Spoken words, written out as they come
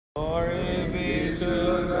Glory be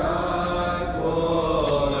to God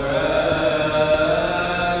forever.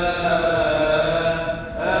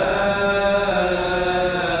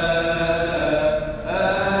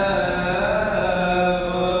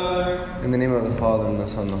 In the name of the Father, and the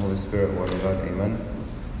Son, and the Holy Spirit, one God, Amen.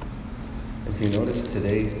 If you notice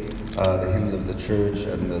today, the hymns of the church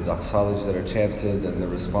and the doxologies that are chanted and the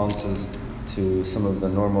responses to some of the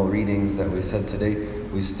normal readings that we said today,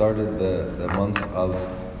 we started the month of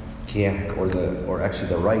Kiyak, or actually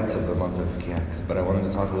the rites of the month of Kiyak. But I wanted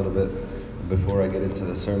to talk a little bit, before I get into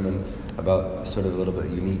the sermon, about sort of a little bit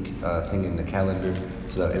unique thing in the calendar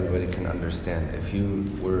so that everybody can understand. If you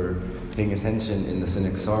were paying attention in the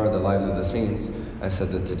Siniksar, the Lives of the Saints, I said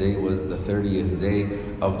that today was the 30th day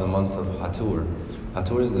of the month of Hatur.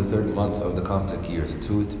 Hatur is the third month of the Coptic years,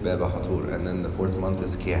 Tut, Baba, Hatur, and then the fourth month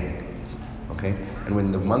is Kiyak. Okay? And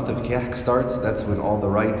when the month of Kiyak starts, that's when all the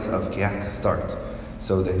rites of Kiyak start.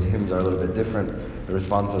 So the hymns are a little bit different, the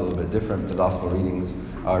responses are a little bit different, the gospel readings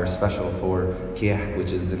are special for Kiyak,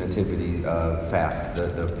 which is the nativity fast,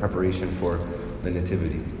 the preparation for the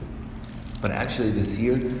nativity. But actually this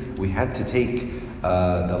year, we had to take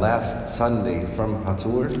the last Sunday from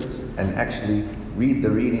Hatur and actually read the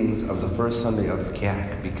readings of the first Sunday of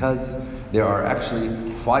Kiyak, because there are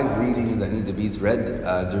actually 5 readings that need to be read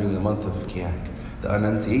during the month of Kiyak. The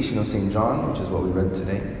Annunciation of St. John, which is what we read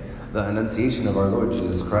today. The Annunciation of our Lord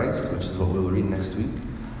Jesus Christ, which is what we'll read next week.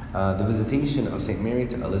 The Visitation of St. Mary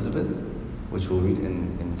to Elizabeth, which we'll read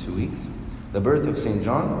in 2 weeks. The Birth of St.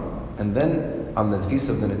 John. And then on the Feast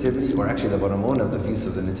of the Nativity, or actually the Baramon of the Feast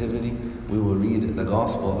of the Nativity, we will read the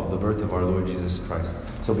Gospel of the birth of our Lord Jesus Christ.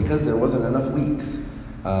 So because there wasn't enough weeks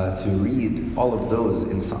to read all of those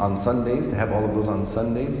on Sundays, to have all of those on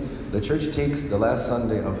Sundays, the church takes the last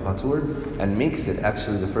Sunday of Hatur and makes it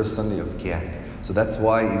actually the first Sunday of Kiyak. So that's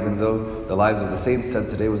why, even though the Lives of the Saints said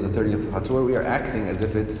today was the 30th of Hatur, we are acting as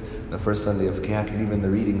if it's the first Sunday of Kiyak, and even the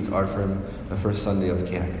readings are from the first Sunday of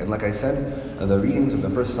Kiyak. And like I said, the readings of the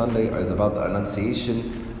first Sunday is about the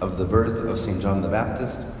Annunciation of the birth of St. John the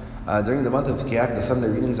Baptist. During the month of Kiyak, the Sunday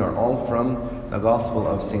readings are all from the Gospel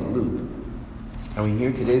of St. Luke. And we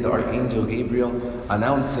hear today the Archangel Gabriel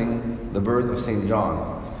announcing the birth of St.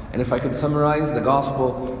 John. And if I could summarize the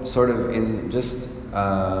Gospel sort of in just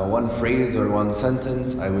one phrase or one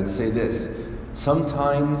sentence, I would say this: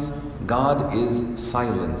 sometimes God is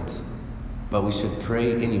silent, but we should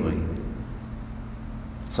pray anyway.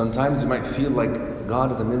 Sometimes you might feel like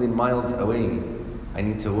God is a million miles away. I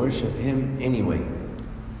need to worship Him anyway.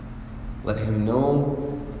 Let Him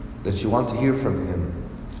know that you want to hear from Him.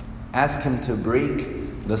 Ask Him to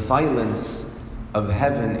break the silence of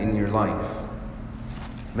heaven in your life.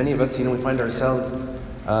 Many of us, we find ourselves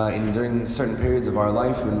during certain periods of our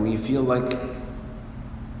life when we feel like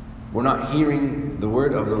we're not hearing the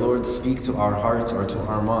word of the Lord speak to our hearts or to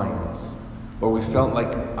our minds. Or we felt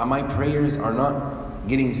like my prayers are not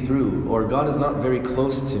getting through, or God is not very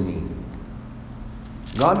close to me.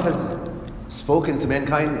 God has spoken to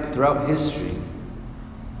mankind throughout history,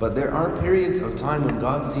 but there are periods of time when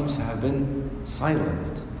God seems to have been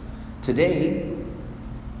silent. Today,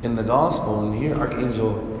 in the Gospel, when we hear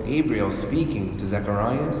Archangel Gabriel speaking to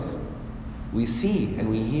Zacharias, we see and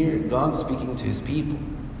we hear God speaking to His people.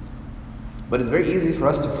 But it's very easy for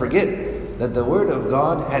us to forget that the Word of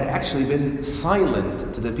God had actually been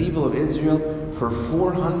silent to the people of Israel for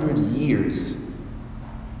 400 years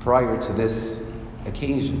prior to this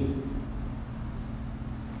occasion.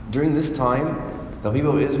 During this time, the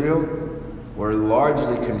people of Israel were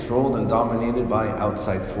largely controlled and dominated by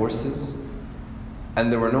outside forces, and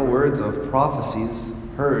there were no words of prophecies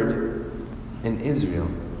heard in Israel.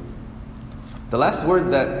 The last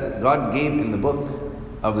word that God gave in the book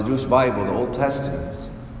of the Jewish Bible, the Old Testament,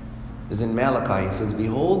 is in Malachi. It says,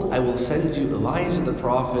 "Behold, I will send you Elijah the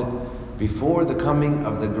prophet before the coming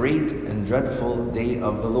of the great and dreadful day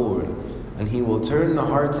of the Lord. And he will turn the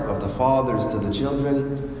hearts of the fathers to the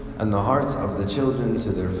children, and the hearts of the children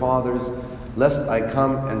to their fathers, lest I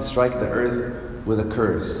come and strike the earth with a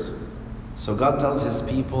curse." So God tells His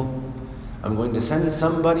people, I'm going to send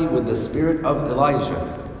somebody with the spirit of Elijah,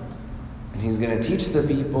 and he's going to teach the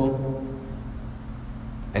people,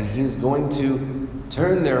 and he's going to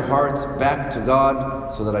turn their hearts back to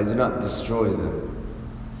God so that I do not destroy them.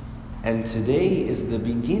 And today is the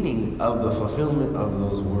beginning of the fulfillment of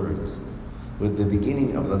those words, with the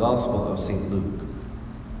beginning of the Gospel of St. Luke.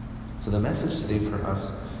 So the message today for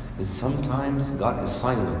us is sometimes God is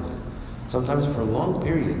silent. Sometimes for long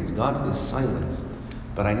periods God is silent,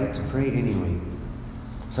 but I need to pray anyway.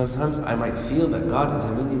 Sometimes I might feel that God is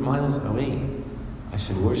a million miles away. I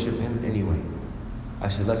should worship Him anyway. I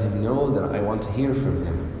should let Him know that I want to hear from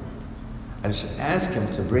Him. and should ask Him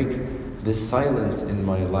to break this silence in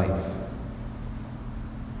my life.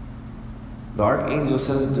 The archangel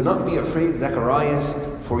says, "Do not be afraid, Zacharias,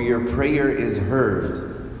 for your prayer is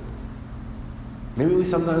heard." Maybe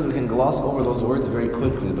sometimes we can gloss over those words very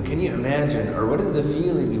quickly, but can you imagine, or what is the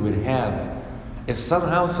feeling you would have if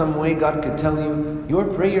somehow, some way God could tell you, your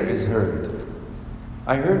prayer is heard.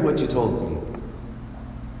 I heard what you told me.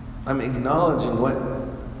 I'm acknowledging what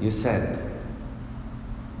you said.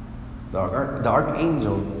 The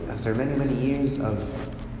archangel, after many, many years of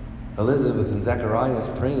Elizabeth and Zacharias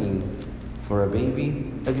praying for a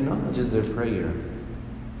baby, acknowledges their prayer.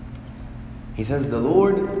 He says, "The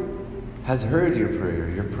Lord has heard your prayer.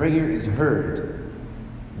 Your prayer is heard."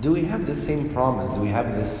 Do we have the same promise? Do we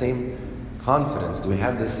have the same confidence? Do we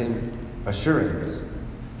have the same assurance?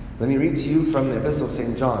 Let me read to you from the Epistle of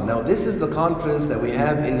St. John. "Now this is the confidence that we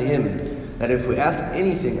have in Him, that if we ask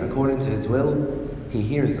anything according to His will, He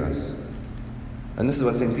hears us." And this is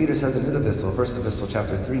what St. Peter says in his epistle, 1st Epistle,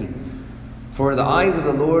 chapter 3. "For the eyes of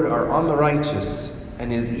the Lord are on the righteous,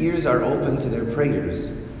 and His ears are open to their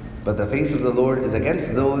prayers. But the face of the Lord is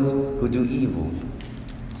against those who do evil."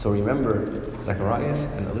 So remember, Zacharias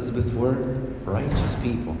and Elizabeth were righteous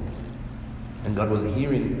people, and God was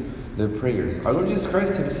hearing their prayers. Our Lord Jesus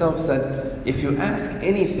Christ Himself said, "If you ask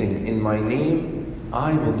anything in my name,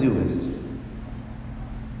 I will do it."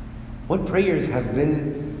 What prayers have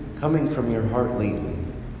been coming from your heart lately?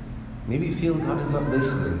 Maybe you feel God is not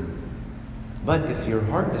listening. But if your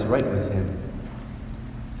heart is right with Him,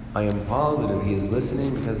 I am positive He is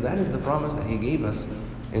listening, because that is the promise that He gave us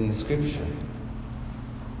in the Scripture.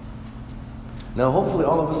 Now, hopefully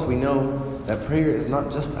all of us, we know that prayer is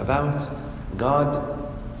not just about God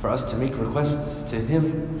for us to make requests to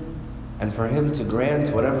Him and for Him to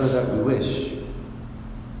grant whatever that we wish.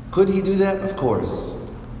 Could He do that? Of course.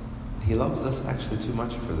 He loves us actually too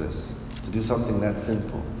much for this, to do something that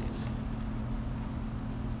simple.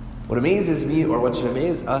 What amazes me, or what should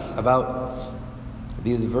amaze us about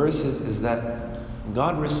these verses, is that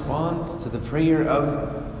God responds to the prayer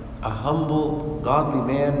of a humble, godly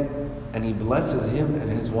man, and He blesses him and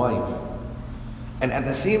his wife. And at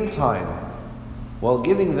the same time, while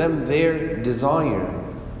giving them their desire,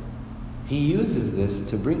 He uses this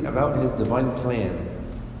to bring about His divine plan,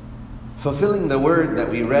 fulfilling the word that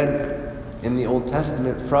we read in the Old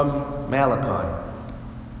Testament from Malachi.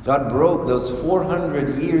 God broke those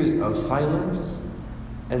 400 years of silence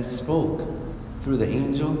and spoke through the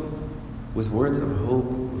angel with words of hope,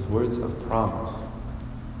 with words of promise.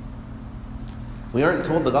 We aren't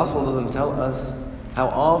told, the Gospel doesn't tell us how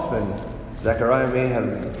often Zechariah may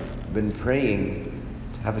have been praying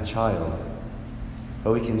to have a child.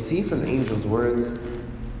 But we can see from the angel's words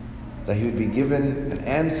that he would be given an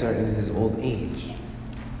answer in his old age.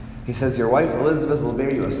 He says, "Your wife Elizabeth will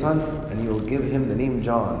bear you a son, and you will give him the name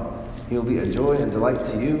John. He will be a joy and delight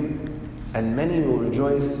to you, and many will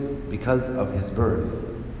rejoice because of his birth."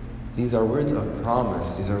 These are words of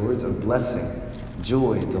promise. These are words of blessing,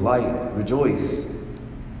 joy, delight, rejoice.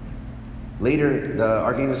 Later, the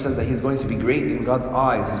archangel says that he's going to be great in God's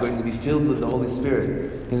eyes. He's going to be filled with the Holy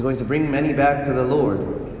Spirit. He's going to bring many back to the Lord.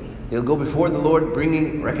 He'll go before the Lord,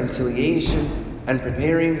 bringing reconciliation and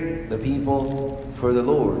preparing the people for the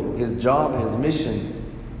Lord. His job, his mission,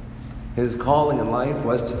 his calling in life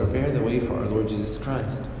was to prepare the way for our Lord Jesus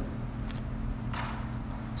Christ.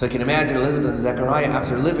 So I can imagine Elizabeth and Zechariah,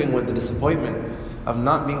 after living with the disappointment of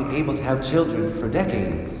not being able to have children for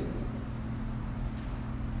decades,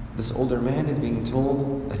 this older man is being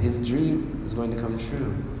told that his dream is going to come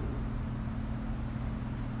true.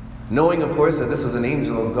 Knowing, of course, that this was an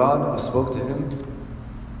angel of God who spoke to him,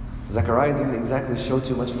 Zechariah didn't exactly show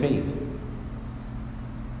too much faith.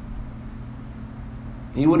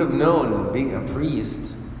 He would have known, being a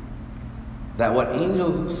priest, that what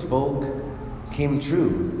angels spoke came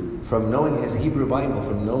true from knowing his Hebrew Bible,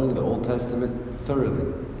 from knowing the Old Testament thoroughly.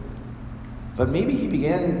 But maybe he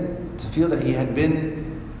began to feel that he had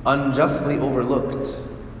been unjustly overlooked.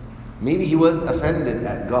 Maybe he was offended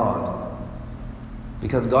at God,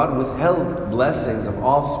 because God withheld blessings of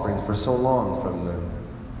offspring for so long from them.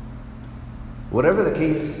 Whatever the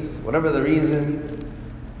case, whatever the reason,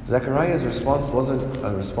 Zechariah's response wasn't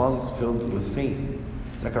a response filled with faith.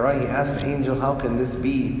 Zechariah, he asked the angel, "How can this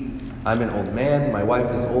be? I'm an old man, my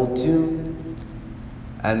wife is old too."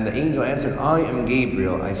 And the angel answered, "I am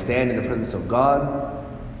Gabriel. I stand in the presence of God,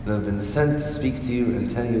 and have been sent to speak to you and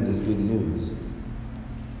tell you this good news."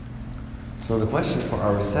 So the question for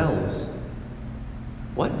ourselves,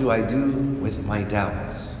 what do I do with my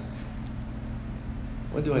doubts?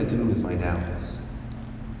 What do I do with my doubts?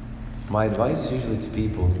 My advice usually to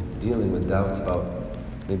people dealing with doubts about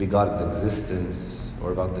maybe God's existence,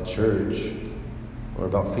 or about the church, or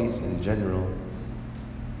about faith in general,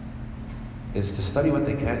 is to study what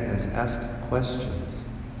they can and to ask questions,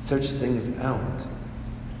 search things out.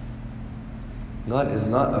 God is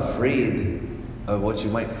not afraid of what you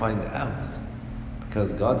might find out,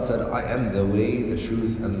 because God said, I am the way, the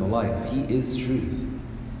truth, and the life. He is truth,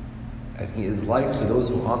 and He is life to those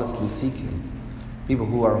who honestly seek Him, people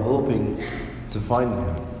who are hoping to find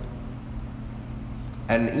Him.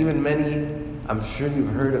 And even many, I'm sure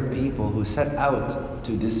you've heard of people who set out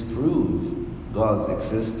to disprove God's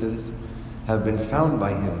existence, have been found by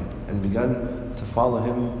Him and begun to follow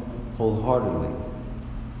Him wholeheartedly.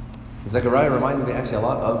 Zechariah reminded me actually a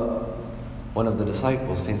lot of one of the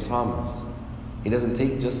disciples, St. Thomas. He doesn't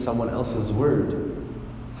take just someone else's word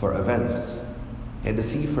for events. He had to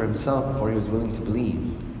see for himself before he was willing to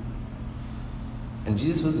believe. And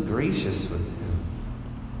Jesus was gracious with him.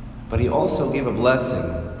 But He also gave a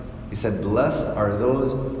blessing. He said, blessed are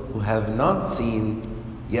those who have not seen,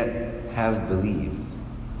 yet have believed.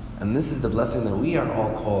 And this is the blessing that we are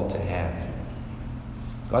all called to have.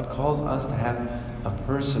 God calls us to have a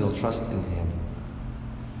personal trust in Him.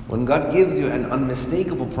 When God gives you an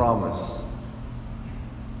unmistakable promise,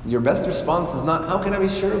 your best response is not, how can I be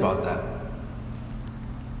sure about that?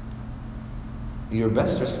 Your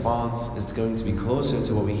best response is going to be closer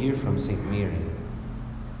to what we hear from St. Mary.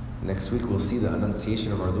 Next week we'll see the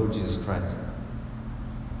Annunciation of our Lord Jesus Christ.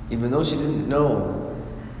 Even though she didn't know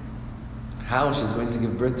how she's going to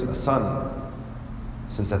give birth to a son,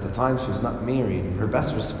 since at the time she was not married, her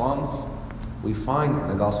best response we find in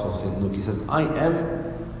the Gospel of St. Luke. He says, I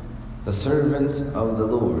am the servant of the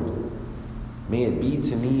Lord. May it be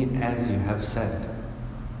to me as you have said.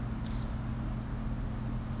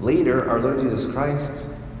 Later, our Lord Jesus Christ,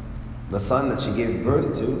 the Son that she gave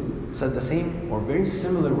birth to, said the same or very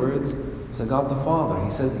similar words to God the Father. He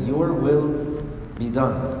says, your will be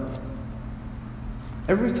done.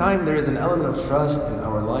 Every time there is an element of trust in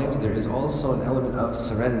our lives, there is also an element of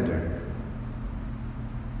surrender.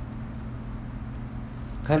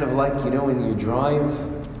 Kind of like, when you drive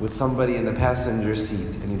with somebody in the passenger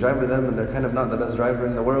seat, and you drive with them and they're kind of not the best driver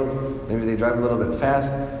in the world. Maybe they drive a little bit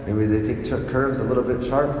fast, maybe they take curves a little bit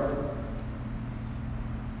sharp.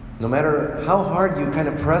 No matter how hard you kind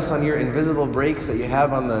of press on your invisible brakes that you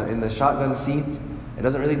have in the shotgun seat, it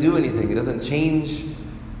doesn't really do anything. It doesn't change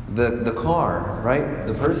the car, right?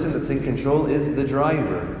 The person that's in control is the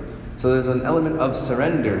driver. So there's an element of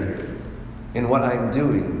surrender in what I'm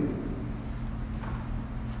doing.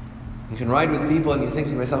 You can ride with people and you think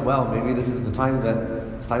to yourself, well, maybe this is the time that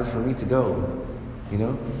it's time for me to go,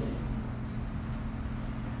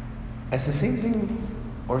 It's the same thing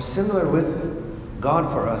or similar with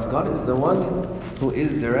God for us. God is the one who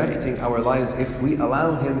is directing our lives if we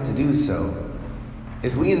allow Him to do so.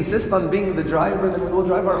 If we insist on being the driver, then we will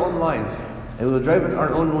drive our own life and we will drive it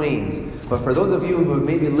our own ways. But for those of you who have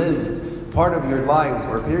maybe lived part of your lives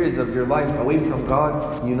or periods of your life away from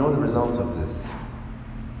God, you know the result of this.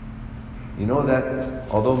 You know that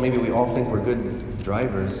although maybe we all think we're good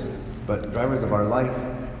drivers, but drivers of our life,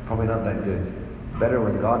 probably not that good. Better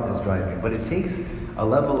when God is driving. But it takes a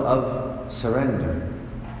level of surrender.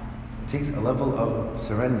 It takes a level of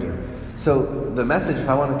surrender. So the message, if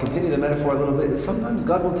I want to continue the metaphor a little bit, is sometimes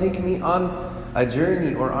God will take me on a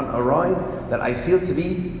journey or on a ride that I feel to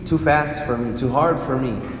be too fast for me, too hard for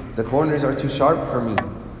me. The corners are too sharp for me.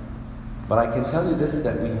 But I can tell you this,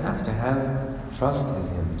 that we have to have trust in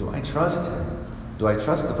Him. Do I trust Him? Do I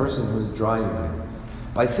trust the person who's driving?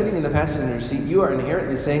 By sitting in the passenger seat, you are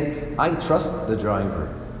inherently saying, I trust the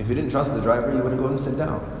driver. If you didn't trust the driver, you wouldn't go and sit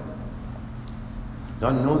down.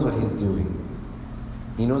 God knows what He's doing.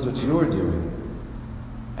 He knows what you're doing.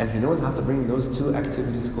 And He knows how to bring those two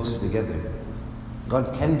activities closer together.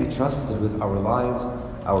 God can be trusted with our lives,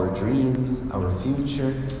 our dreams, our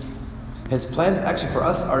future. His plans actually for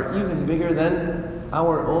us are even bigger than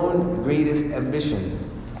our own greatest ambitions.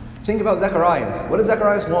 Think about Zacharias. What did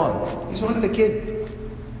Zacharias want? He just wanted a kid.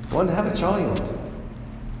 He wanted to have a child.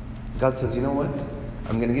 God says, you know what?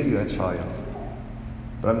 I'm going to give you a child.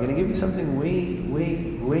 But I'm going to give you something way,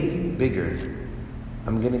 way, way bigger.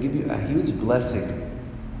 I'm going to give you a huge blessing.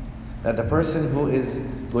 That the person who is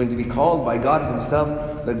going to be called by God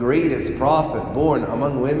Himself the greatest prophet born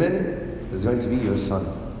among women is going to be your son.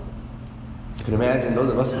 You can imagine those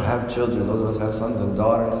of us who have children, those of us who have sons and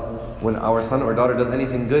daughters, when our son or daughter does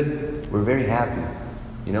anything good, we're very happy.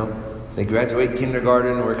 They graduate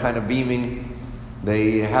kindergarten, we're kind of beaming.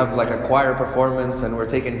 They have like a choir performance and we're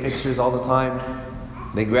taking pictures all the time.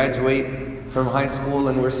 They graduate from high school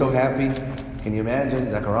and we're so happy. Can you imagine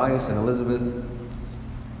Zacharias and Elizabeth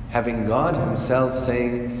having God himself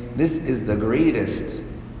saying, this is the greatest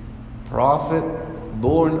prophet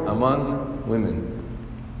born among women.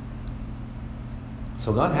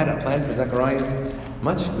 So God had a plan for Zacharias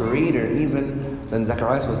much greater even than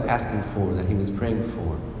Zacharias was asking for, that he was praying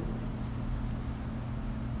for.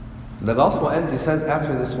 The gospel ends, he says,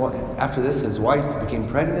 after this his wife became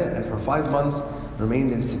pregnant and for 5 months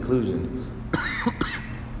remained in seclusion.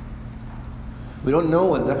 We don't know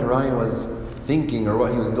what Zechariah was thinking or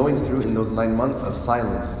what he was going through in those 9 months of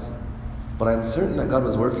silence. But I'm certain that God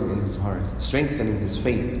was working in his heart, strengthening his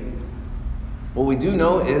faith. What we do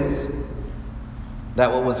know is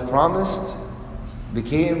that what was promised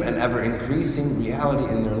became an ever-increasing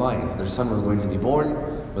reality in their life. Their son was going to be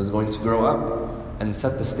born, was going to grow up, and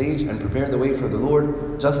set the stage and prepare the way for the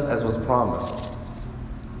Lord, just as was promised.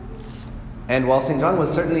 And while St. John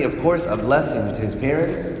was certainly, of course, a blessing to his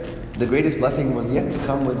parents, the greatest blessing was yet to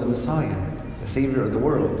come with the Messiah, the Savior of the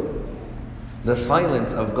world. The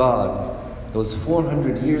silence of God, those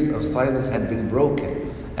 400 years of silence had been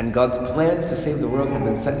broken, and God's plan to save the world had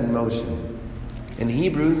been set in motion. In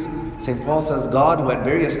Hebrews, St. Paul says, God, who at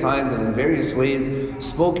various times and in various ways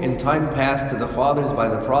spoke in time past to the fathers by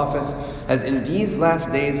the prophets, has in these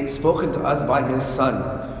last days spoken to us by his Son,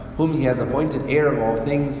 whom he has appointed heir of all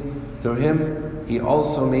things. Through him he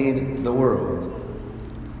also made the world.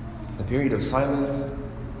 The period of silence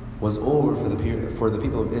was over for the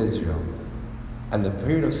people of Israel. And the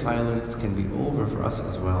period of silence can be over for us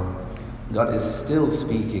as well. God is still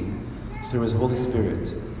speaking through his Holy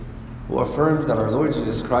Spirit, who affirms that our Lord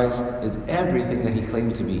Jesus Christ is everything that he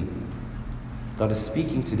claimed to be. God is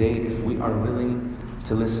speaking today if we are willing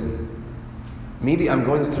to listen. Maybe I'm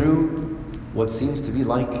going through what seems to be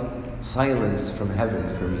like silence from heaven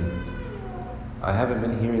for me. I haven't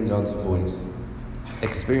been hearing God's voice,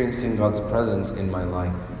 experiencing God's presence in my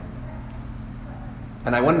life.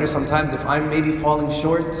 And I wonder sometimes if I'm maybe falling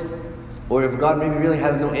short, or if God maybe really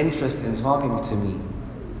has no interest in talking to me.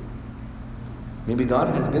 Maybe God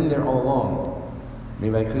has been there all along.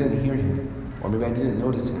 Maybe I couldn't hear him, or maybe I didn't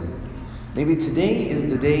notice him. Maybe today is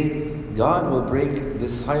the day God will break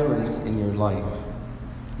this silence in your life.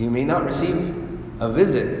 You may not receive a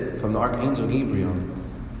visit from the Archangel Gabriel,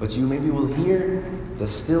 but you maybe will hear the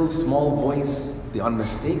still small voice, the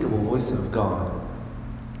unmistakable voice of God,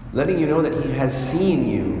 letting you know that he has seen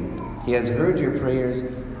you, he has heard your prayers,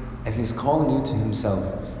 and he's calling you to himself.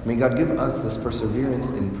 May God give us this perseverance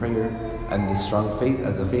in prayer and this strong faith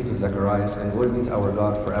as the faith of Zacharias, and glory be to our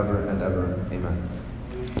God forever and ever. Amen.